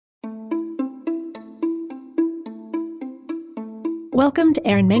Welcome to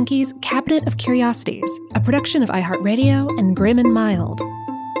Aaron Mahnke's Cabinet of Curiosities, a production of iHeartRadio and Grim and Mild.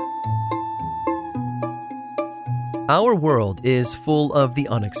 Our world is full of the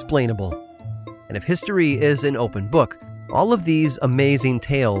unexplainable. And if history is an open book, all of these amazing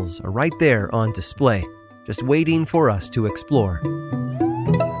tales are right there on display, just waiting for us to explore.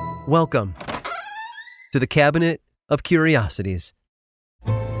 Welcome to the Cabinet of Curiosities.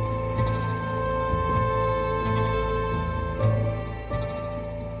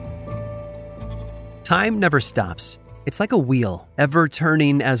 Time never stops. It's like a wheel, ever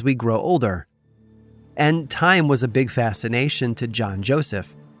turning as we grow older. And time was a big fascination to John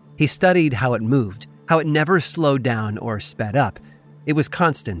Joseph. He studied how it moved, how it never slowed down or sped up. It was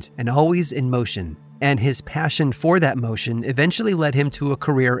constant and always in motion, and his passion for that motion eventually led him to a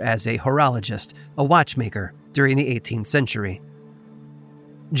career as a horologist, a watchmaker, during the 18th century.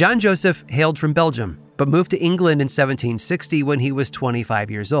 John Joseph hailed from Belgium, but moved to England in 1760 when he was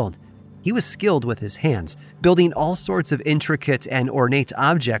 25 years old. He was skilled with his hands, building all sorts of intricate and ornate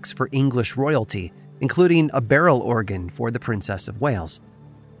objects for English royalty, including a barrel organ for the Princess of Wales.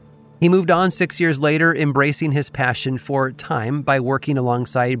 He moved on 6 years later, embracing his passion for time by working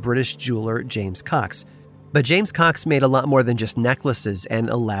alongside British jeweler James Cox. But James Cox made a lot more than just necklaces and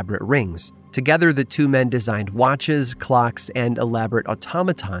elaborate rings. Together, the two men designed watches, clocks, and elaborate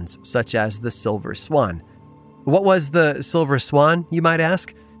automatons such as the Silver Swan. What was the Silver Swan, you might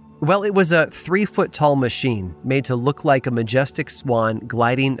ask? Well, it was a 3-foot-tall machine made to look like a majestic swan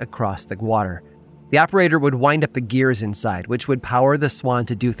gliding across the water. The operator would wind up the gears inside, which would power the swan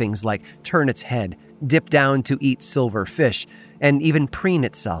to do things like turn its head, dip down to eat silver fish, and even preen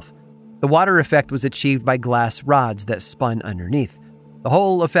itself. The water effect was achieved by glass rods that spun underneath. The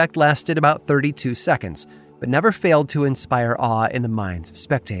whole effect lasted about 32 seconds, but never failed to inspire awe in the minds of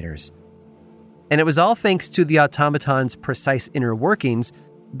spectators. And it was all thanks to the automaton's precise inner workings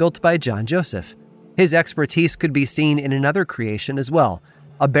built by John Joseph. His expertise could be seen in another creation as well,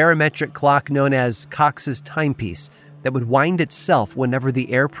 a barometric clock known as Cox's timepiece that would wind itself whenever the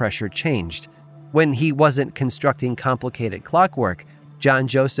air pressure changed. When he wasn't constructing complicated clockwork, John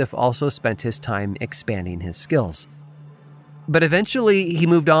Joseph also spent his time expanding his skills. But eventually, he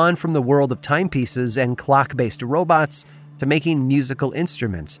moved on from the world of timepieces and clock-based robots to making musical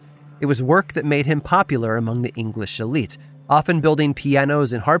instruments. It was work that made him popular among the English elite, often building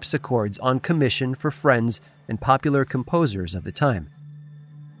pianos and harpsichords on commission for friends and popular composers of the time.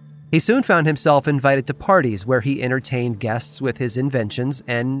 He soon found himself invited to parties where he entertained guests with his inventions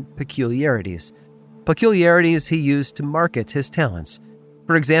and peculiarities he used to market his talents.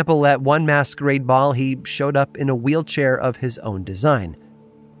 For example, at one masquerade ball, he showed up in a wheelchair of his own design.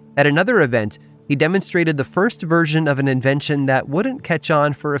 At another event, he demonstrated the first version of an invention that wouldn't catch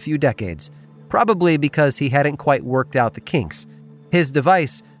on for a few decades, probably because he hadn't quite worked out the kinks. His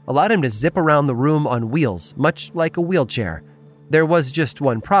device allowed him to zip around the room on wheels, much like a wheelchair. There was just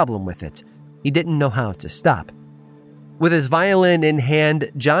one problem with it. He didn't know how to stop. With his violin in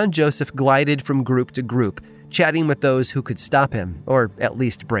hand, John Joseph glided from group to group, chatting with those who could stop him, or at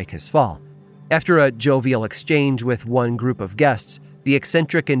least break his fall. After a jovial exchange with one group of guests, the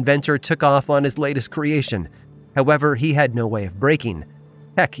eccentric inventor took off on his latest creation. However, he had no way of braking.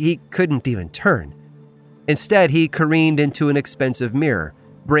 Heck, he couldn't even turn. Instead, he careened into an expensive mirror,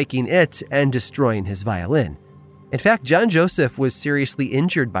 breaking it and destroying his violin. In fact, John Joseph was seriously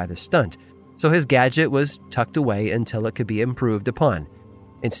injured by the stunt, so his gadget was tucked away until it could be improved upon.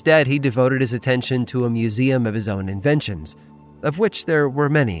 Instead, he devoted his attention to a museum of his own inventions, of which there were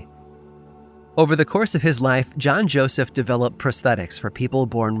many. Over the course of his life, John Joseph developed prosthetics for people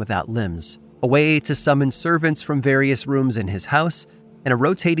born without limbs, a way to summon servants from various rooms in his house, and a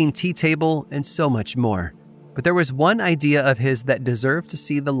rotating tea table, and so much more. But there was one idea of his that deserved to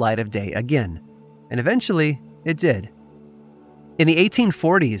see the light of day again, and eventually it did. In the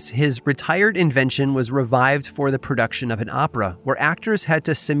 1840s, his retired invention was revived for the production of an opera where actors had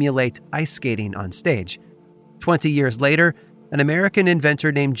to simulate ice skating on stage. 20 years later, an American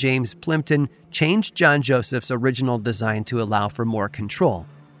inventor named James Plimpton changed John Joseph's original design to allow for more control.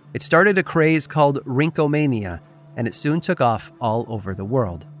 It started a craze called Rinkomania, and it soon took off all over the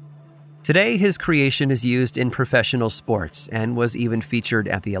world. Today, his creation is used in professional sports and was even featured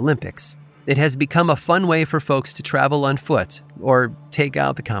at the Olympics. It has become a fun way for folks to travel on foot or take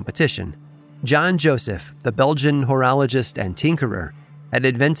out the competition. John Joseph, the Belgian horologist and tinkerer, had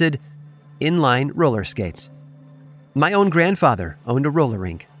invented inline roller skates. My own grandfather owned a roller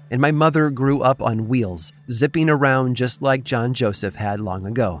rink, and my mother grew up on wheels, zipping around just like John Joseph had long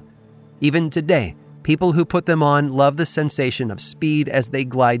ago. Even today, people who put them on love the sensation of speed as they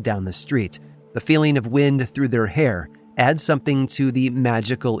glide down the street, the feeling of wind through their hair, add something to the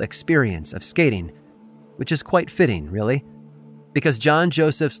magical experience of skating, which is quite fitting, really, because John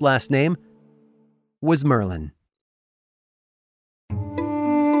Joseph's last name was Merlin.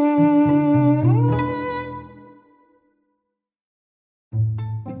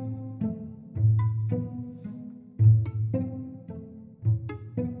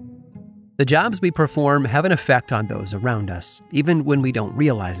 The jobs we perform have an effect on those around us, even when we don't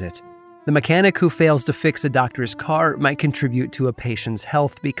realize it. The mechanic who fails to fix a doctor's car might contribute to a patient's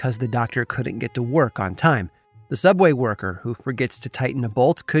health because the doctor couldn't get to work on time. The subway worker who forgets to tighten a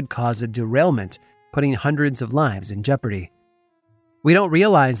bolt could cause a derailment, putting hundreds of lives in jeopardy. We don't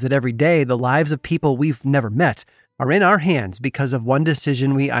realize that every day the lives of people we've never met are in our hands because of one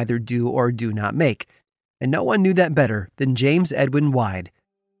decision we either do or do not make. And no one knew that better than James Edwin Wide,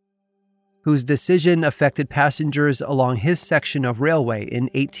 whose decision affected passengers along his section of railway in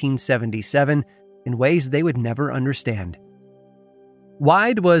 1877 in ways they would never understand.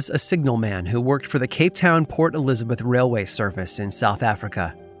 Wide was a signalman who worked for the Cape Town Port Elizabeth Railway Service in South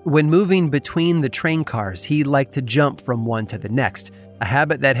Africa. When moving between the train cars, he liked to jump from one to the next, a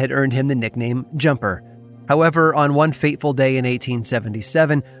habit that had earned him the nickname Jumper. However, on one fateful day in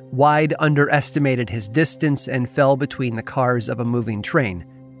 1877, Wide underestimated his distance and fell between the cars of a moving train.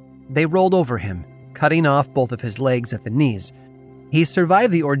 They rolled over him, cutting off both of his legs at the knees. He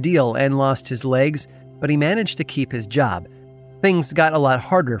survived the ordeal and lost his legs, but he managed to keep his job. Things got a lot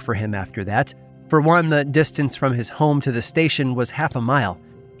harder for him after that. For one, the distance from his home to the station was half a mile.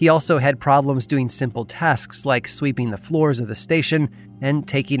 He also had problems doing simple tasks like sweeping the floors of the station and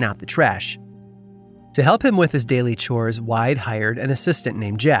taking out the trash. To help him with his daily chores, Wide hired an assistant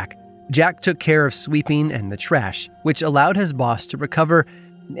named Jack. Jack took care of sweeping and the trash, which allowed his boss to recover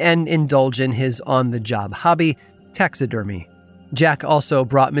and indulge in his on-the-job hobby, taxidermy. Jack also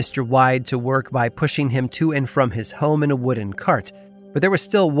brought Mr. Wide to work by pushing him to and from his home in a wooden cart, but there was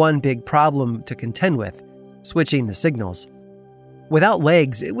still one big problem to contend with: switching the signals. Without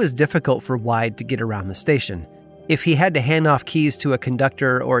legs, it was difficult for Wide to get around the station. If he had to hand off keys to a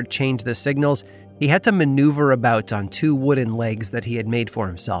conductor or change the signals, he had to maneuver about on two wooden legs that he had made for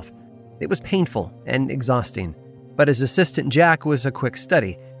himself. It was painful and exhausting. But his assistant Jack was a quick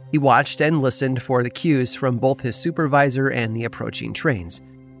study. He watched and listened for the cues from both his supervisor and the approaching trains.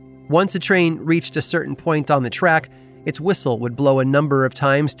 Once a train reached a certain point on the track, its whistle would blow a number of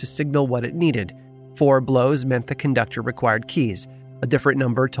times to signal what it needed. 4 blows meant the conductor required keys. A different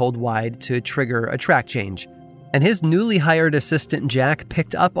number told Wide to trigger a track change. And his newly hired assistant Jack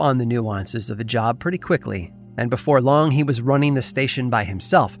picked up on the nuances of the job pretty quickly. And before long, he was running the station by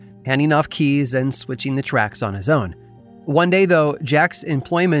himself, handing off keys and switching the tracks on his own. One day, though, Jack's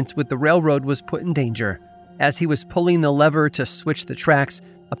employment with the railroad was put in danger. As he was pulling the lever to switch the tracks,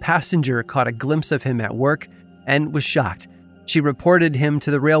 a passenger caught a glimpse of him at work and was shocked. She reported him to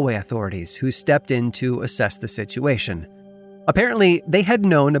the railway authorities, who stepped in to assess the situation. Apparently, they had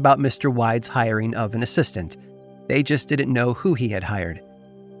known about Mr. Wide's hiring of an assistant. They just didn't know who he had hired.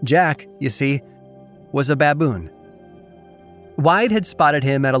 Jack, you see, was a baboon. Wide had spotted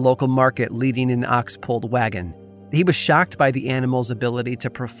him at a local market leading an ox-pulled wagon. He was shocked by the animal's ability to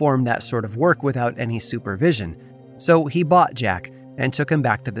perform that sort of work without any supervision. So he bought Jack and took him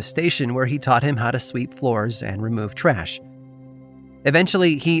back to the station, where he taught him how to sweep floors and remove trash.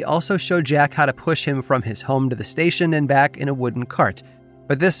 Eventually, he also showed Jack how to push him from his home to the station and back in a wooden cart.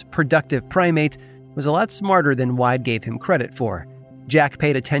 But this productive primate was a lot smarter than Wide gave him credit for. Jack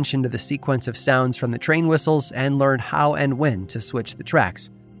paid attention to the sequence of sounds from the train whistles and learned how and when to switch the tracks.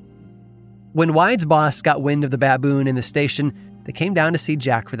 When Wide's boss got wind of the baboon in the station, they came down to see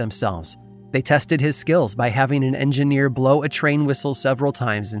Jack for themselves. They tested his skills by having an engineer blow a train whistle several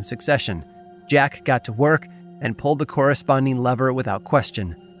times in succession. Jack got to work and pulled the corresponding lever without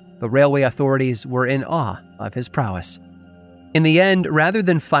question. The railway authorities were in awe of his prowess. In the end, rather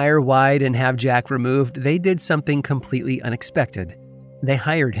than fire Wide and have Jack removed, they did something completely unexpected. They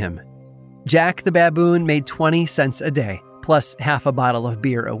hired him. Jack the baboon made 20 cents a day, plus half a bottle of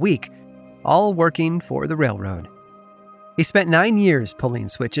beer a week, all working for the railroad. He spent 9 years pulling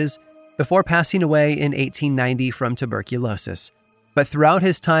switches before passing away in 1890 from tuberculosis. But throughout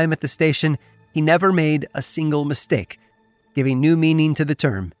his time at the station, he never made a single mistake, giving new meaning to the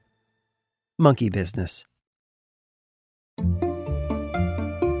term monkey business.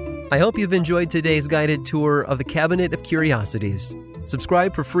 I hope you've enjoyed today's guided tour of the Cabinet of Curiosities.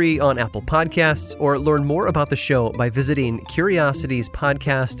 Subscribe for free on Apple Podcasts or learn more about the show by visiting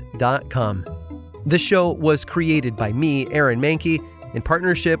curiositiespodcast.com. This show was created by me, Aaron Mahnke, in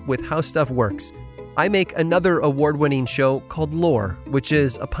partnership with How Stuff Works. I make another award-winning show called Lore, which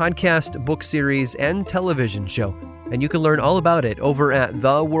is a podcast, book series, and television show. and you can learn all about it over at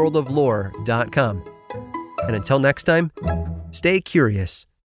theworldoflore.com. And until next time, stay curious.